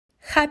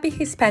Happy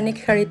Hispanic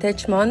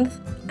Heritage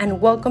Month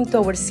and welcome to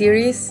our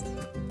series,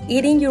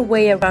 Eating Your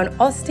Way Around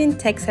Austin,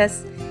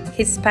 Texas,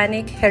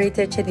 Hispanic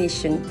Heritage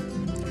Edition.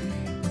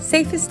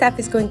 Safe Staff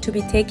is going to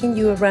be taking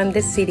you around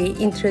the city,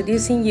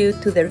 introducing you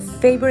to their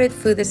favorite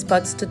food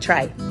spots to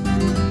try.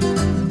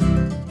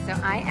 So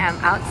I am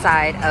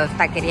outside of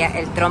Taqueria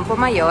El Trompo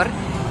Mayor.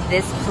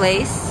 This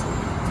place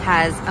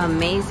has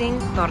amazing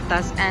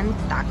tortas and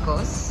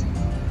tacos.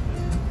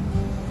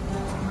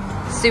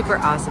 Super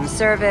awesome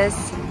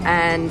service,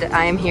 and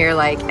I am here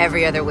like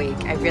every other week.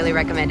 I really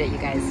recommend it, you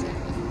guys.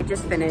 I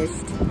just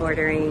finished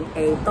ordering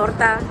a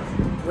torta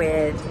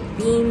with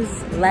beans,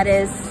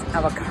 lettuce,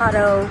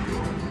 avocado,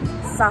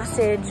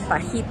 sausage,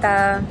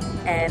 fajita,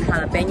 and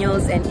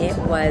jalapenos, and it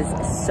was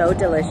so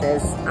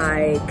delicious.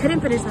 I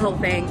couldn't finish the whole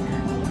thing,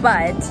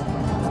 but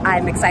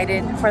I'm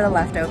excited for the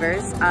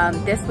leftovers.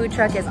 This food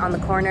truck is on the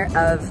corner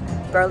of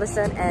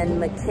Burleson and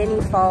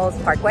McKinney Falls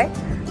Parkway.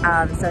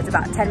 So it's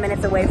about 10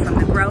 minutes away from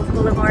the Grove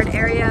Boulevard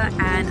area,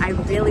 and I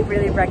really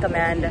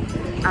recommend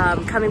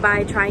coming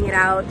by, trying it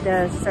out.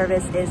 The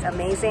service is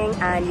amazing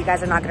and you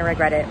guys are not gonna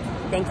regret it.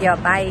 Thank you,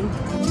 bye.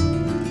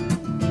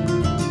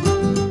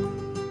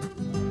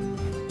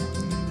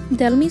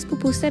 Delmy's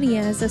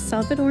Pupuseria is a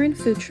Salvadoran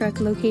food truck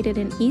located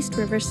in East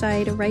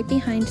Riverside, right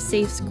behind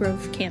Safe's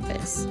Grove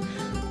campus.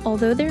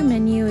 Although their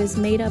menu is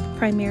made up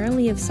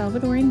primarily of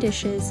Salvadoran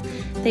dishes,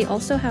 they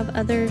also have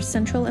other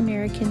Central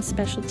American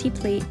specialty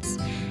plates,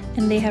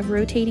 and they have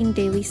rotating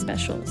daily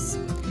specials.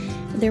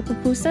 Their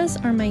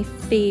pupusas are my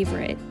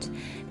favorite.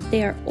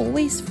 They are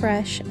always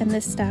fresh, and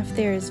the staff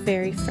there is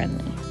very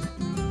friendly.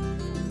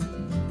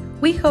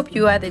 We hope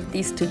you added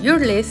these to your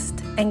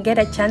list and get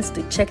a chance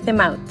to check them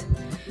out.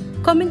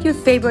 Comment your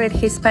favorite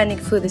Hispanic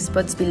food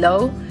spots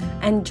below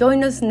and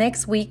join us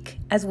next week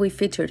as we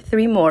feature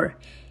 3 more.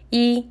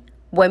 Y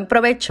buen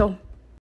provecho!